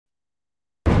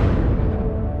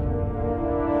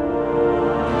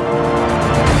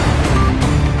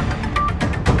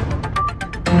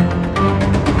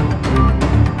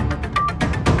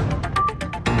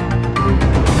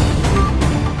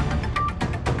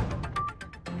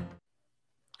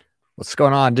What's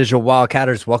going on, Digital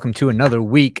Wildcatters? Welcome to another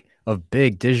week of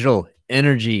Big Digital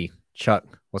Energy. Chuck,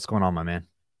 what's going on, my man?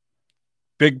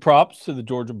 Big props to the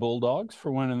Georgia Bulldogs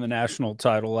for winning the national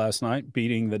title last night,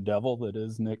 beating the devil that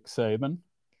is Nick Saban.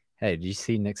 Hey, did you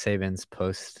see Nick Saban's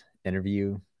post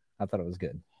interview? I thought it was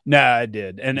good. No, I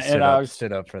did. And I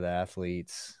stood up for the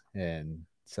athletes and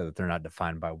said that they're not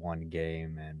defined by one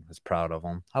game and was proud of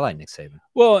them. I like Nick Saban.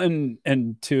 Well,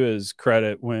 and to his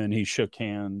credit, when he shook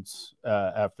hands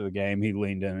after the game, he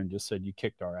leaned in and just said, "You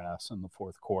kicked our ass in the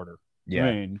fourth quarter."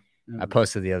 Yeah. I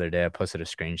posted the other day, I posted a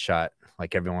screenshot,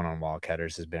 like everyone on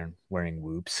Wildcatters has been wearing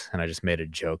Whoops, and I just made a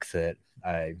joke that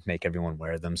I make everyone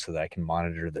wear them so that I can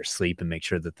monitor their sleep and make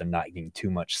sure that they're not getting too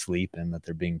much sleep and that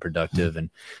they're being productive. And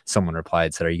someone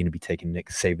replied, said, "Are you going to be taking Nick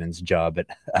Saban's job at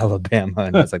Alabama?"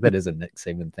 And I was like, that is a Nick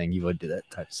Saban thing. You would do that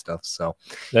type of stuff. So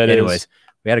anyways,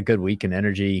 we had a good week in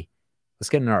energy. Let's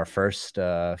get into our first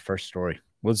story.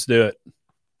 Let's do it.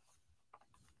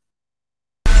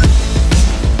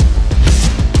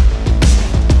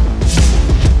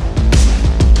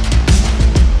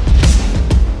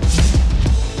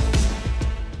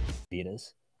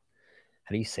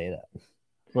 How do you say that?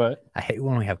 What? I hate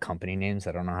when we have company names.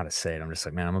 I don't know how to say it. I'm just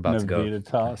like, man, I'm about to go out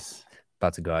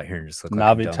here and just look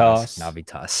like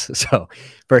Navitas. So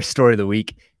first story of the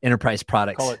week, Enterprise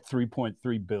Products. Call it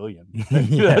 3.3 billion.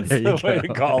 Yeah, that's the way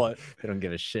to call it. They don't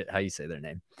give a shit how you say their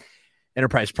name.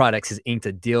 Enterprise Products has inked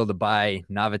a deal to buy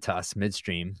Navitas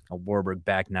Midstream, a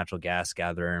Warburg-backed natural gas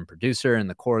gatherer and producer in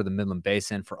the core of the Midland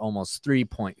Basin, for almost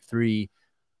 $3.3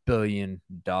 billion.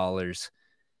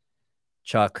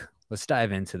 Chuck, let's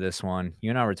dive into this one. You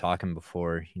and I were talking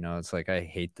before. You know, it's like I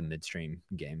hate the midstream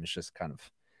game. It's just kind of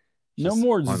no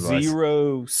more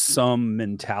zero-sum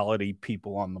mentality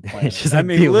people on the planet. Like I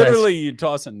mean, literally, you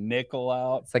toss a nickel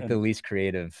out. It's like the least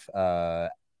creative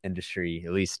industry,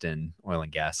 at least in oil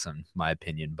and gas, in my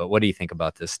opinion. But what do you think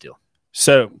about this deal?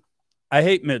 So I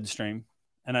hate midstream,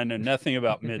 and I know nothing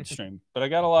about midstream, but I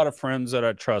got a lot of friends that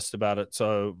I trust about it.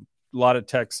 So a lot of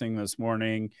texting this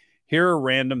morning. Here are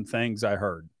random things I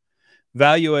heard.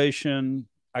 Valuation,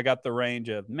 I got the range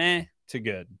of meh to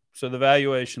good. So the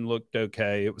valuation looked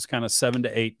okay. It was kind of 7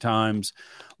 to 8 times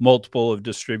multiple of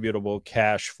distributable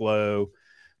cash flow.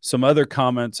 Some other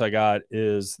comments I got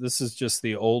is this is just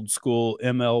the old school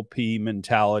MLP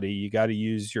mentality. You got to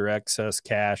use your excess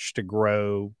cash to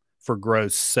grow for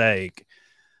growth's sake.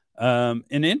 An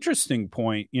interesting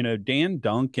point, you know, Dan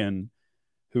Duncan,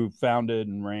 who founded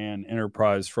and ran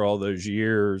Enterprise for all those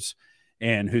years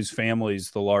and whose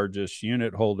family's the largest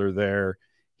unit holder there,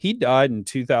 he died in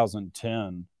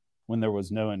 2010 when there was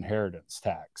no inheritance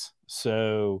tax.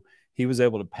 So he was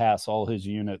able to pass all his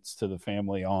units to the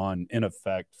family on, in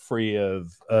effect, free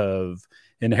of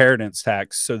inheritance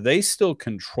tax. So they still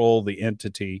control the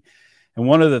entity. And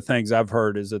one of the things I've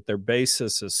heard is that their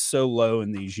basis is so low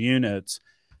in these units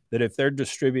that if they're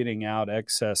distributing out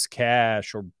excess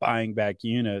cash or buying back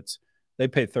units, they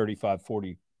pay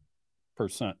 35-40%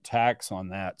 tax on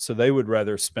that. So they would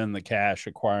rather spend the cash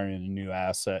acquiring a new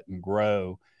asset and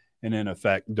grow and, in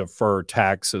effect, defer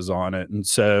taxes on it. And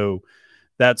so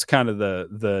that's kind of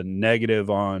the negative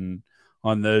on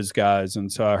those guys.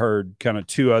 And so I heard kind of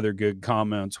 2 other good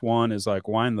comments. One is like,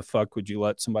 why in the fuck would you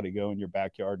let somebody go in your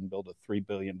backyard and build a $3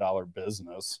 billion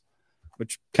business?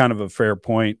 Which kind of a fair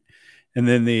point. And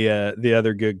then the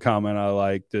other good comment I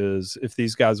liked is if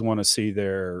these guys want to see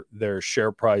their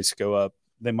share price go up,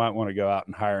 they might want to go out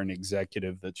and hire an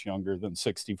executive that's younger than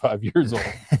 65 years old.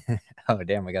 Oh,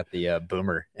 damn. I got the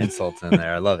boomer insults in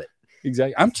there. I love it.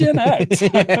 Exactly. I'm Gen X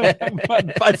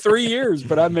by 3 years,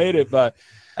 but I made it by.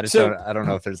 I don't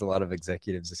know if there's a lot of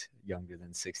executives younger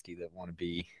than 60 that want to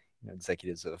be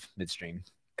executives of midstream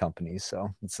companies.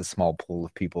 So it's a small pool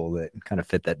of people that kind of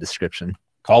fit that description.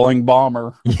 Calling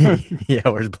Bomber. Yeah,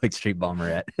 where's Blake Street Bomber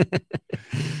at?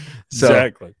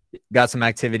 Exactly. Got some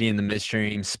activity in the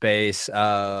midstream space. So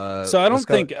I don't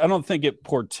think it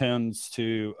portends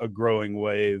to a growing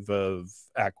wave of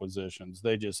acquisitions.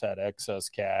 They just had excess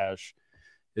cash.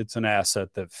 It's an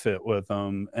asset that fit with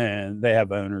them, and they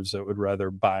have owners that would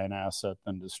rather buy an asset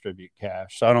than distribute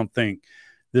cash. So I don't think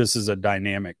this is a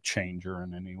dynamic changer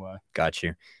in any way. Got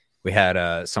you. We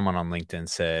had someone on LinkedIn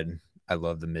said, "I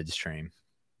love the midstream."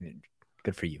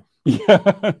 Good for you.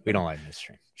 Yeah. We don't like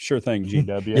midstream. Sure thing,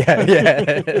 GW.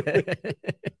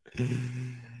 Yeah.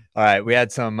 All right. We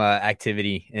had some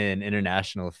activity in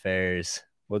international affairs.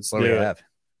 What do we have?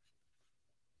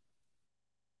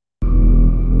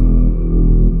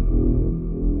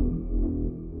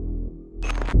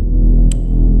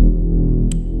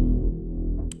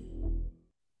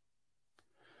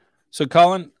 So,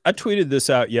 Colin, I tweeted this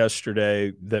out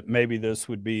yesterday that maybe this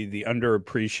would be the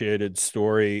underappreciated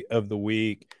story of the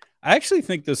week. I actually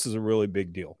think this is a really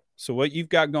big deal. So, what you've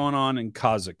got going on in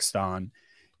Kazakhstan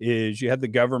is you had the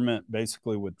government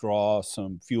basically withdraw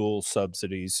some fuel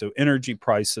subsidies. So, energy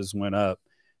prices went up.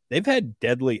 They've had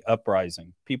deadly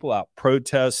uprising, people out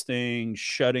protesting,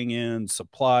 shutting in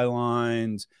supply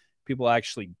lines, people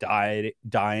actually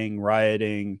dying,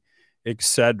 rioting,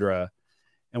 etc.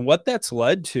 And what that's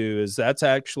led to is that's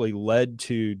actually led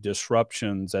to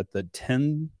disruptions at the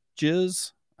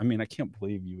Tengiz. I mean, I can't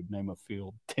believe you would name a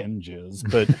field Tengiz,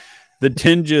 but the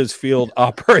Tengiz field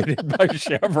operated by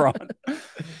Chevron.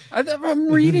 I'm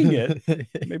reading it.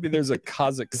 Maybe there's a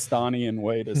Kazakhstanian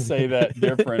way to say that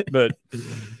different,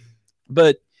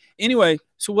 but anyway,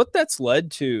 so what that's led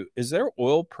to is their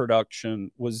oil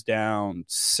production was down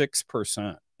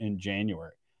 6% in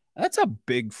January. That's a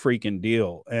big freaking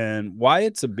deal. And why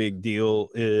it's a big deal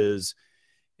is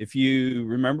if you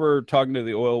remember talking to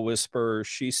the oil whisperer,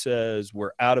 she says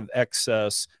we're out of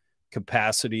excess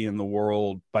capacity in the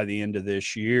world by the end of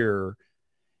this year.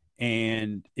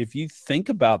 And if you think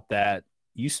about that,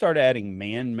 you start adding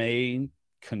man-made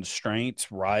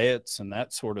constraints, riots, and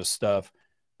that sort of stuff.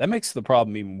 That makes the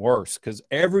problem even worse because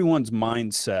everyone's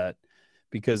mindset,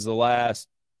 because the last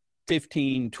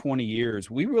 15, 20 years,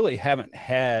 we really haven't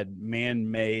had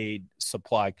man-made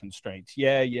supply constraints.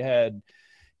 Yeah, you had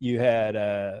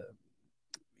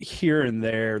here and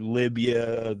there,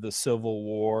 Libya, the Civil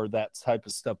War, that type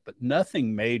of stuff, but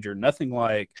nothing major, nothing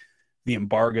like the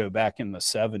embargo back in the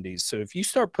 70s. So if you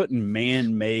start putting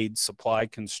man-made supply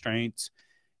constraints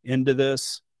into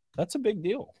this, that's a big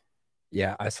deal.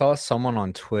 Yeah, I saw someone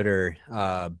on Twitter,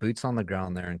 boots on the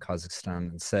ground there in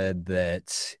Kazakhstan, and said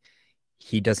that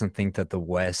he doesn't think that the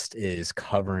West is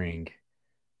covering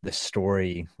the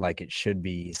story like it should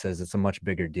be. He says it's a much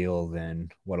bigger deal than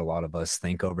what a lot of us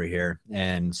think over here.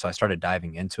 And so I started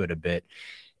diving into it a bit,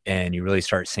 and you really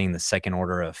start seeing the second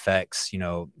order effects. You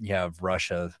know, you have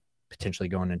Russia potentially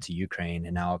going into Ukraine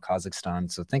and now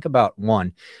Kazakhstan. So think about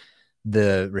one,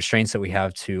 the restraints that we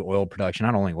have to oil production,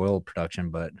 not only oil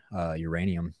production, but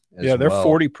uranium. Yeah, they're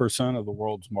 40% of the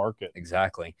world's market.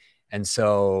 Exactly. And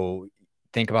so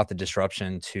think about the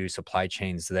disruption to supply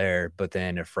chains there. But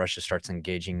then if Russia starts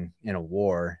engaging in a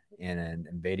war and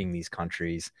invading these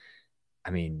countries, I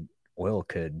mean, oil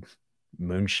could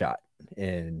moonshot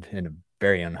in a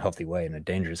very unhealthy way, in a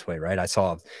dangerous way, right? I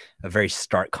saw a very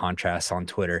stark contrast on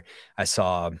Twitter. I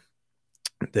saw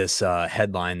this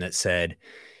headline that said,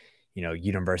 you know,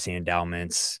 university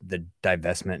endowments, the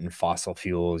divestment in fossil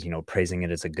fuels, you know, praising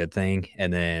it as a good thing.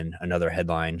 And then another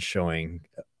headline showing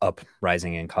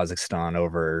uprising in Kazakhstan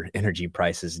over energy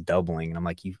prices doubling. And I'm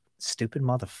like, you stupid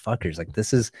motherfuckers. Like,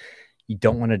 this is, you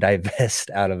don't want to divest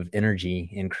out of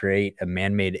energy and create a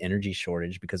man-made energy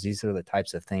shortage, because these are the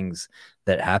types of things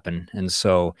that happen. And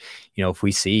so, you know, if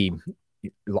we see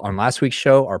on last week's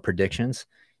show, our predictions,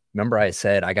 remember I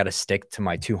said I got to stick to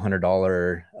my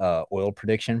 $200 oil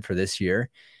prediction for this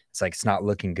year. It's like, it's not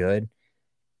looking good.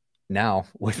 Now,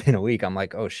 within a week, I'm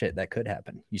like, oh shit, that could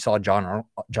happen. You saw John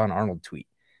Arnold tweet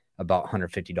about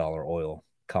 $150 oil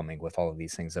coming with all of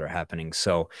these things that are happening.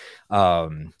 So,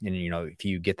 and you know, if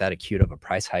you get that acute of a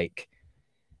price hike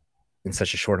in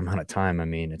such a short amount of time, I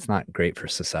mean, it's not great for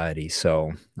society.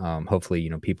 So hopefully, you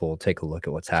know, people will take a look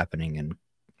at what's happening and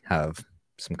have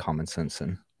some common sense.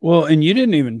 And well, and you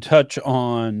didn't even touch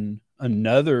on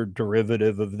another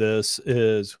derivative of this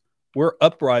is we're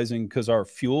uprising because our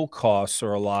fuel costs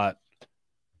are a lot.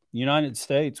 United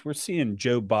States, we're seeing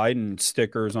Joe Biden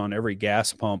stickers on every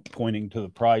gas pump pointing to the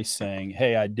price saying,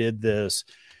 hey, I did this.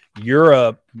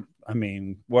 Europe, I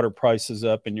mean, what are prices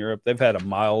up in Europe? They've had a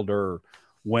milder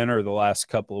winter the last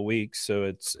couple of weeks, so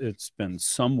it's been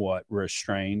somewhat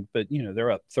restrained, but you know,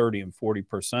 they're up 30 and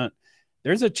 40%.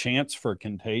 There's a chance for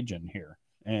contagion here.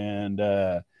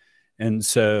 And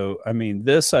so, I mean,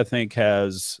 this, I think,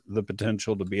 has the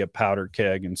potential to be a powder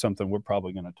keg and something we're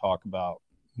probably going to talk about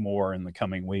more in the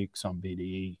coming weeks on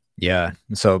BDE. Yeah.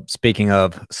 So speaking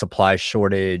of supply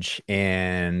shortage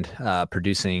and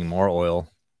producing more oil,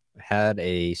 I had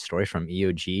a story from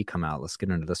EOG come out. Let's get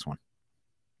into this one.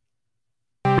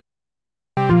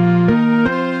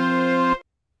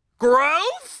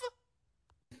 Growth?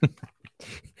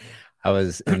 I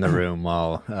was in the room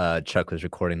while Chuck was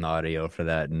recording the audio for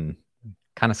that, and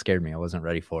kind of scared me. I wasn't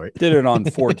ready for it. Did it on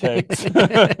 4 takes.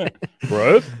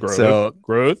 Growth. So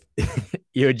growth.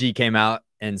 EOG came out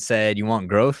and said, you want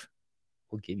growth?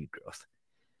 We'll give you growth.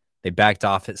 They backed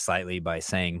off it slightly by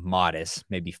saying modest,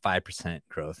 maybe 5%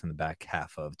 growth in the back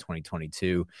half of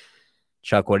 2022.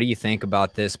 Chuck, what do you think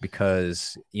about this?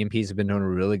 Because E&Ps have been doing a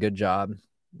really good job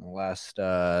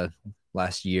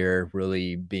last year,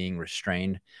 really being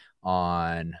restrained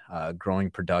on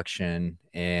growing production,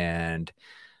 and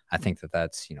I think that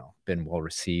that's been well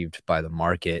received by the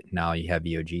market. Now you have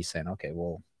EOG saying, okay,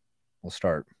 we'll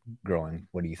start growing.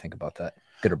 What do you think about that?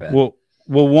 Good or bad? Well,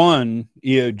 one,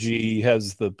 EOG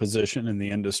has the position in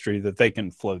the industry that they can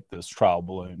float this trial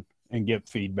balloon and get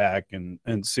feedback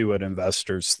and see what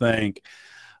investors think.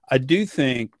 I do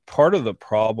think part of the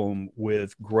problem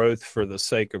with growth for the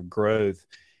sake of growth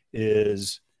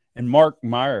is, and Mark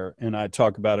Meyer and I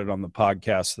talk about it on the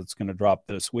podcast that's going to drop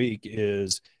this week,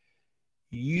 is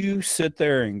you sit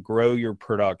there and grow your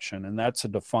production, and that's a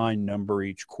defined number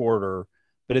each quarter.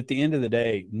 But at the end of the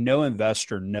day, no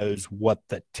investor knows what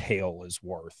the tail is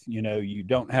worth. You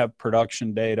don't have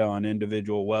production data on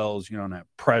individual wells. You don't have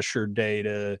pressure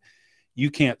data. You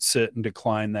can't sit and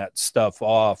decline that stuff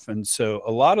off. And so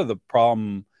a lot of the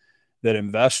problem that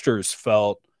investors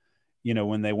felt,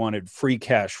 when they wanted free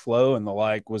cash flow and the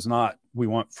like, was not, we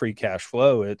want free cash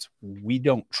flow. It's, we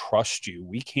don't trust you.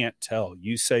 We can't tell.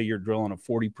 You say you're drilling a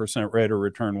 40% rate of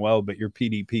return well, but your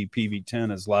PDP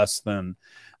PV10 is less than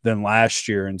last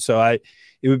year. And so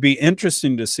it would be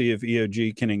interesting to see if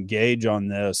EOG can engage on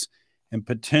this, and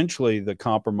potentially the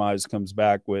compromise comes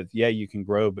back with, yeah, you can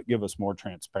grow, but give us more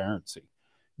transparency.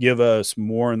 Give us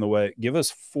more in the way, give us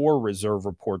 4 reserve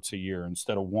reports a year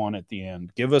instead of 1 at the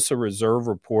end. Give us a reserve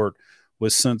report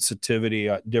with sensitivity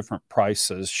at different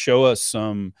prices. Show us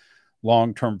some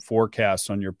long-term forecasts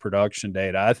on your production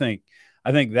data. I think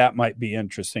that might be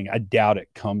interesting. I doubt it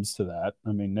comes to that.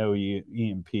 I mean, no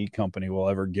E&P company will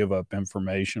ever give up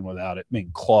information without it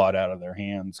being clawed out of their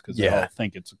hands, because they all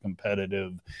think it's a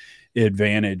competitive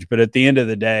advantage. But at the end of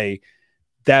the day,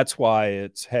 that's why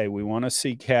it's, hey, we want to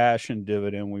see cash and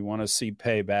dividend. We want to see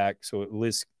payback, so at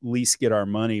least get our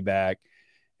money back.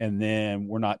 And then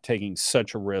we're not taking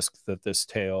such a risk that this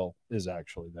tail is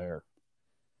actually there.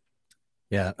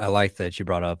 Yeah, I like that you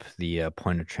brought up the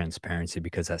point of transparency,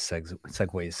 because that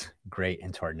segues great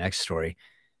into our next story,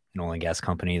 an oil and gas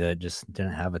company that just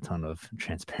didn't have a ton of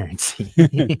transparency.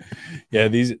 Yeah,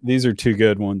 these are 2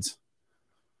 good ones.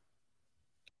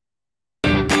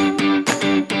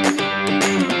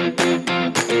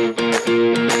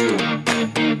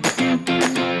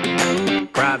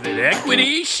 Private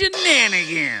equity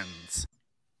shenanigans.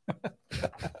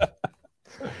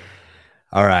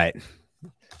 All right.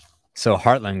 So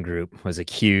Heartland Group was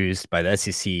accused by the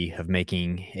SEC of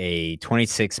making a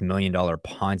 $26 million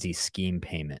Ponzi scheme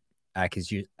payment.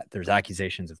 There's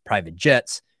accusations of private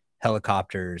jets,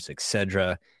 helicopters,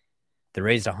 etc. They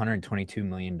raised $122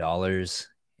 million,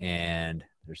 and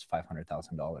there's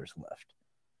 $500,000 left.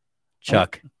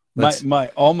 Chuck,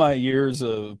 all my years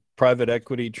of private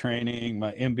equity training,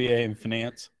 my MBA in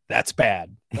finance, that's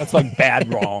bad. That's like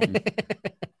bad wrong.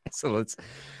 So let's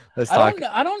talk.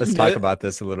 Let's talk about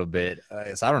this a little bit.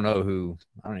 I don't know who.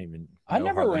 I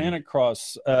never ran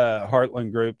across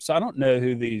Heartland Group, so I don't know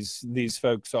who these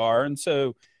folks are. And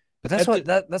so, but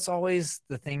that's always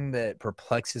the thing that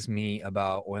perplexes me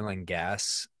about oil and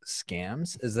gas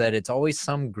scams, is that it's always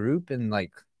some group, and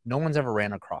like no one's ever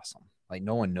ran across them. Like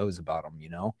no one knows about them,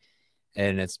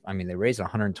 And they raised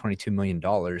 $122 million,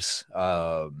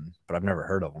 but I've never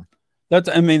heard of them.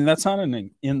 That's not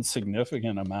an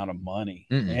insignificant amount of money.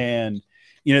 Mm-mm. And,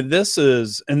 this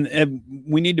is, and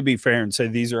we need to be fair and say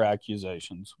these are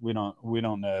accusations. We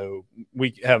don't know.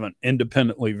 We haven't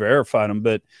independently verified them,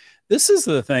 but this is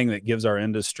the thing that gives our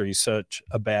industry such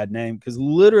a bad name, because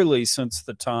literally since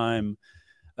the time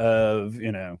of,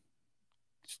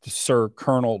 Sir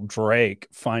Colonel Drake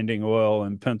finding oil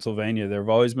in Pennsylvania, there have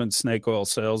always been snake oil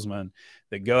salesmen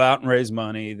that go out and raise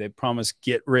money. They promise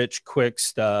get rich quick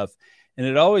stuff. And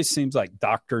it always seems like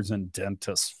doctors and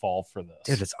dentists fall for this.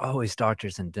 Dude, it's always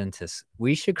doctors and dentists.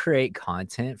 We should create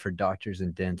content for doctors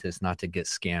and dentists not to get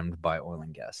scammed by oil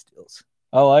and gas deals.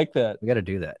 I like that. We got to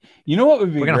do that. You know what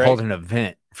would be We're going to hold an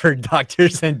event for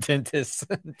doctors and dentists,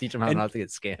 teach them how not to get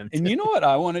scammed. And you know what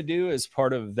I want to do as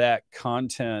part of that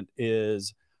content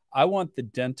is I want the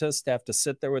dentist to have to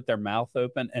sit there with their mouth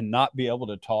open and not be able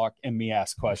to talk and me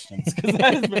ask questions. Because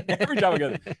every time I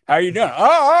go, how are you doing?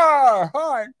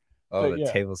 Hi. Oh,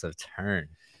 the tables have turned.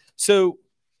 So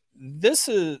this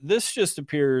just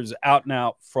appears out and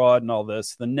out fraud and all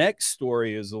this. The next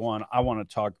story is the one I want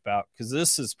to talk about, because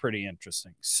this is pretty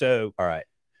interesting. So, all right,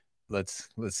 let's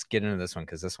get into this one,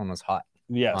 because this one was hot.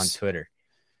 Yes. On Twitter.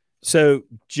 So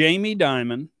Jamie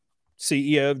Dimon,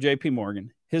 CEO of JP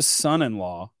Morgan, his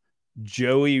son-in-law,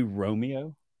 Joey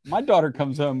Romeo. My daughter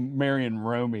comes home marrying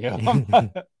Romeo.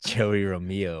 Joey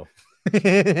Romeo.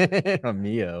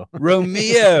 Romeo.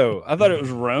 Romeo. I thought it was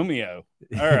Romeo.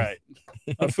 All right.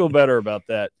 I feel better about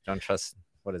that. Don't trust.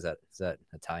 What is that? Is that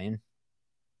Italian?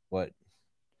 What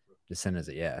descent is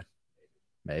it? Yeah.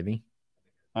 Maybe.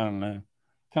 I don't know.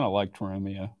 Kind of liked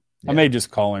Romeo. Yeah. I may just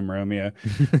call him Romeo,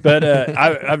 but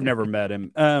I've never met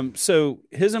him. So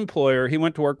his employer, he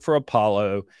went to work for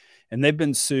Apollo, and they've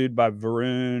been sued by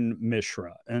Varun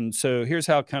Mishra. And so here's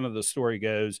how kind of the story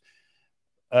goes.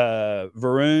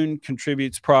 Varun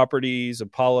contributes properties.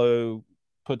 Apollo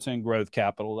puts in growth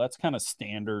capital. That's kind of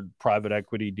standard private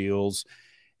equity deals.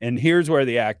 And here's where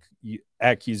the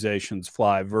accusations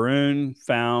fly. Varun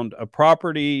found a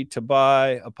property to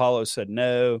buy. Apollo said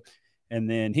no. And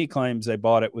then he claims they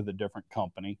bought it with a different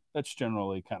company. That's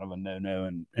generally kind of a no-no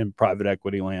in private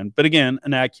equity land. But again,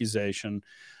 an accusation.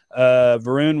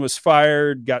 Varun was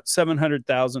fired, got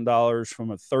 $700,000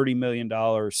 from a $30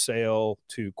 million sale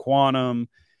to Quantum.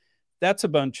 That's a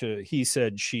bunch of he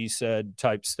said, she said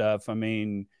type stuff. I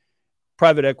mean,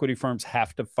 private equity firms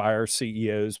have to fire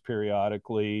CEOs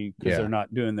periodically because they're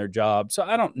not doing their job. So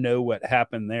I don't know what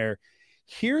happened there.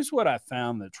 Here's what I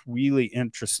found that's really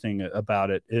interesting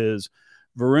about it is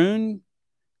Varun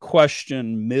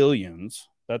questioned millions.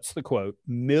 That's the quote,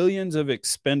 millions of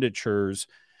expenditures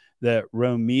that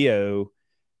Romeo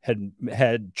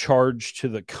had charged to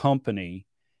the company.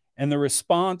 And the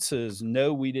response is,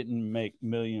 no, we didn't make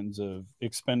millions of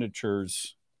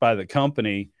expenditures by the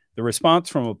company. The response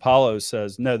from Apollo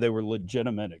says, no, they were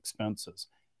legitimate expenses.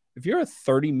 If you're a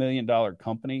 $30 million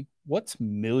company, what's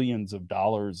millions of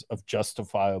dollars of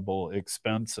justifiable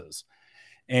expenses?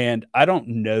 And I don't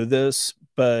know this,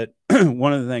 but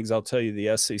one of the things I'll tell you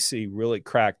the SEC really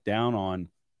cracked down on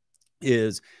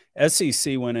is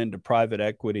SEC went into private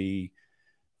equity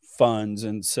funds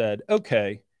and said,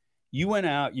 okay, you went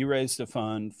out, you raised a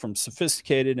fund from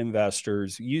sophisticated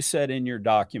investors. You said in your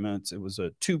documents it was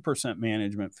a 2%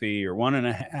 management fee or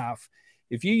 1.5%.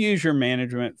 If you use your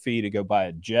management fee to go buy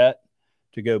a jet,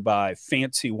 to go buy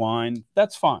fancy wine,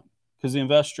 that's fine because the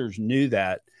investors knew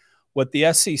that. What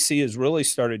the SEC has really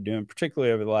started doing,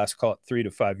 particularly over the last, call it 3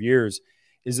 to 5 years,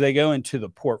 is they go into the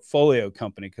portfolio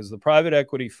company because the private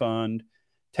equity fund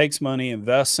takes money,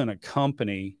 invests in a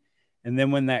company, and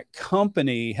then when that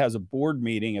company has a board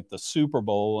meeting at the Super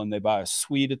Bowl and they buy a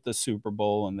suite at the Super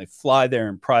Bowl and they fly there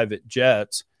in private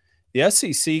jets, the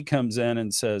SEC comes in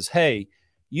and says, hey,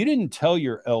 you didn't tell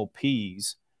your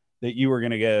LPs that you were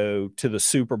going to go to the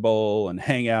Super Bowl and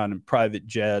hang out in private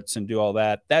jets and do all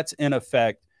that. That's in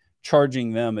effect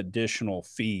charging them additional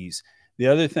fees. The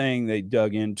other thing they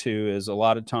dug into is a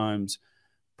lot of times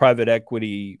private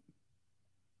equity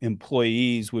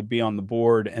employees would be on the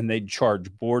board and they'd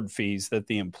charge board fees that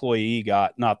the employee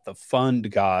got, not the fund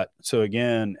got. So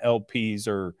again, LPs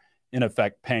are in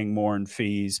effect paying more in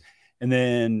fees. And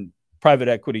then private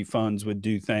equity funds would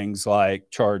do things like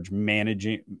charge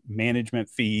management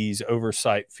fees,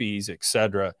 oversight fees, et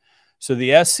cetera. So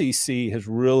the SEC has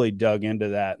really dug into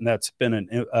that, and that's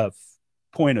been a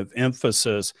point of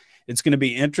emphasis. It's going to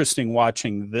be interesting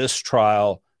watching this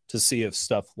trial to see if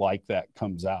stuff like that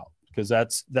comes out, because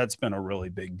that's been a really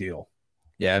big deal.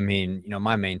 Yeah, I mean,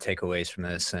 my main takeaways from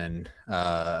this, and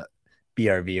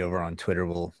BRV over on Twitter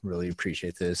will really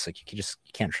appreciate this. Like, you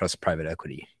can't trust private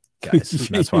equity guys.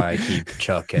 That's why I keep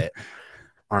Chuck at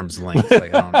arm's length.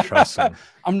 Like, I don't trust him.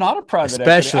 I'm not a private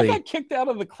equity. I got kicked out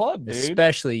of the club, dude.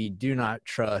 Especially, do not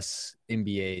trust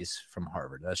MBAs from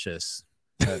Harvard. That's just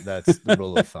that's the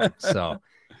rule of thumb. So,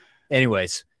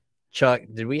 anyways, Chuck,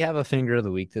 did we have a finger of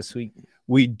the week this week?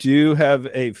 We do have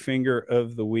a finger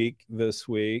of the week this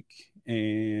week.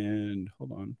 And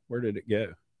hold on, where did it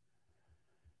go?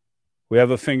 We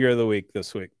have a finger of the week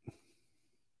this week.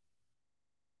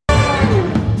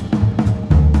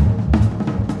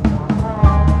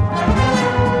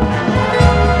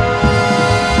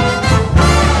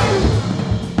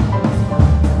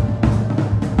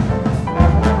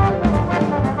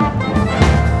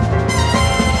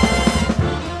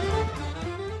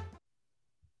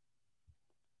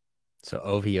 So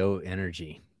OVO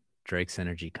Energy, Drake's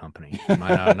energy company. You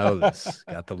might not know this.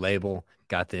 Got the label,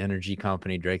 got the energy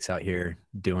company. Drake's out here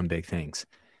doing big things.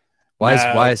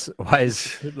 Why is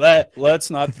let's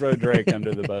not throw Drake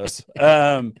under the bus.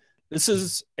 This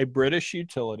is a British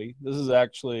utility. This is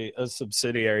actually a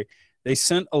subsidiary. They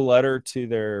sent a letter to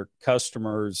their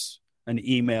customers, an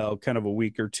email kind of a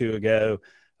week or two ago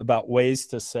about ways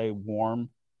to say warm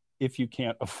if you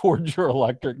can't afford your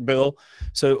electric bill.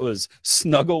 So it was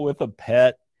snuggle with a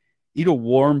pet, eat a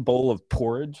warm bowl of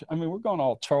porridge. I mean, we're going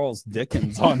all Charles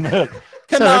Dickens on this.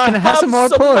 Can I have some more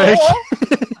porridge?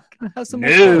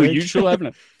 No, you shall have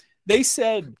none. They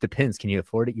said, Depends. Can you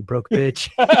afford it? You broke bitch.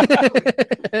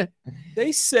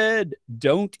 they said,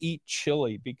 don't eat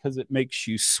chili because it makes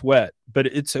you sweat, but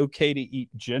it's okay to eat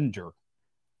ginger.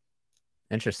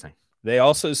 Interesting. They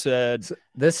also said, So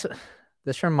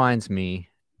this reminds me,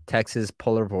 Texas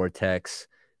polar vortex,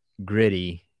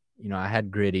 Gritty. You know, I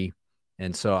had Gritty,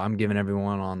 and so I'm giving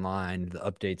everyone online the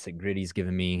updates that Gritty's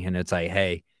giving me, and it's like,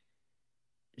 hey,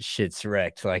 shit's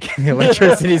wrecked. Like the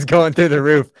electricity's going through the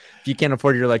roof. If you can't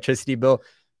afford your electricity bill,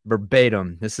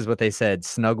 verbatim, this is what they said: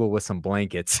 snuggle with some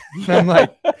blankets. I'm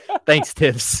like, thanks,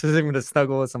 Tips. I'm gonna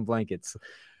snuggle with some blankets.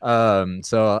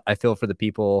 So I feel for the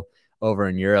people over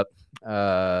in Europe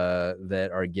that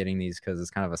are getting these, because it's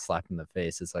kind of a slap in the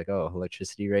face. It's like, oh,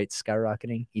 electricity rates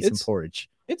skyrocketing. Eat some porridge.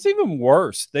 It's even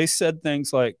worse. They said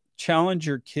things like, challenge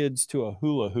your kids to a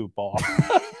hula hoop off.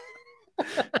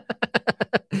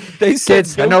 They said,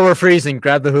 kids, I know we're freezing.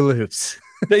 Grab the hula hoops.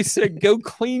 They said, go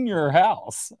clean your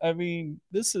house. I mean,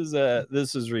 this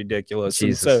is ridiculous.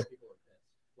 Jesus. And so,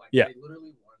 yeah. I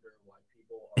literally wonder why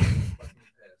people are fucking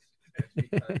pissed. It's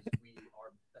because we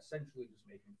are essentially just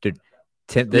making Dude,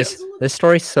 Tim, this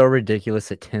story's so ridiculous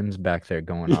that Tim's back there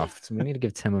going off. So we need to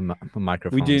give Tim a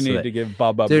microphone. We do so need that, to give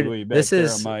Baba dude, Booey back this there,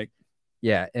 is- Mike.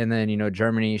 yeah. And then, you know,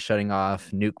 Germany shutting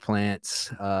off nuke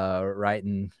plants right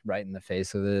in the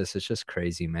face of this. It's just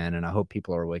crazy, man. And I hope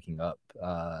people are waking up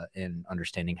and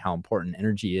understanding how important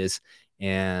energy is,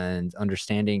 and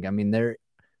understanding, I mean, there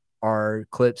are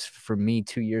clips from me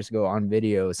 2 years ago on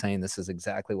video saying this is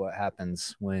exactly what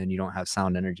happens when you don't have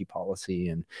sound energy policy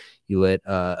and you let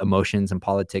emotions and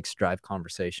politics drive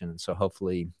conversation. And so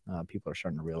hopefully people are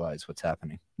starting to realize what's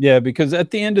happening. Yeah, because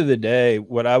at the end of the day,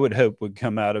 what I would hope would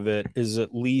come out of it is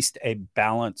at least a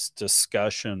balanced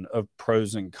discussion of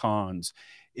pros and cons.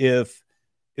 If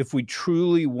we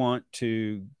truly want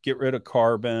to get rid of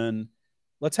carbon,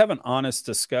 let's have an honest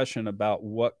discussion about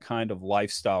what kind of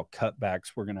lifestyle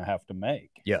cutbacks we're going to have to make.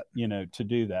 Yeah. You know, to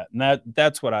do that. And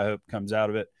that's what I hope comes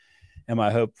out of it. Am I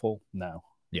hopeful? No.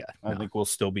 Yeah. I think we'll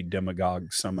still be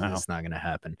demagogues somehow. It's not going to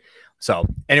happen. So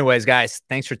anyways, guys,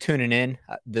 thanks for tuning in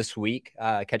this week.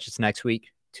 Catch us next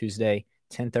week, Tuesday,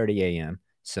 10:30 a.m.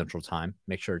 Central Time.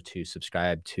 Make sure to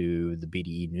subscribe to the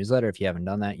BDE newsletter. If you haven't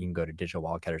done that, you can go to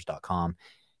digitalwildcatters.com,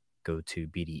 go to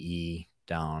BDE.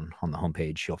 Down on the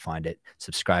homepage, you'll find it.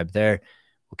 Subscribe there.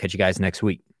 We'll catch you guys next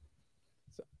week.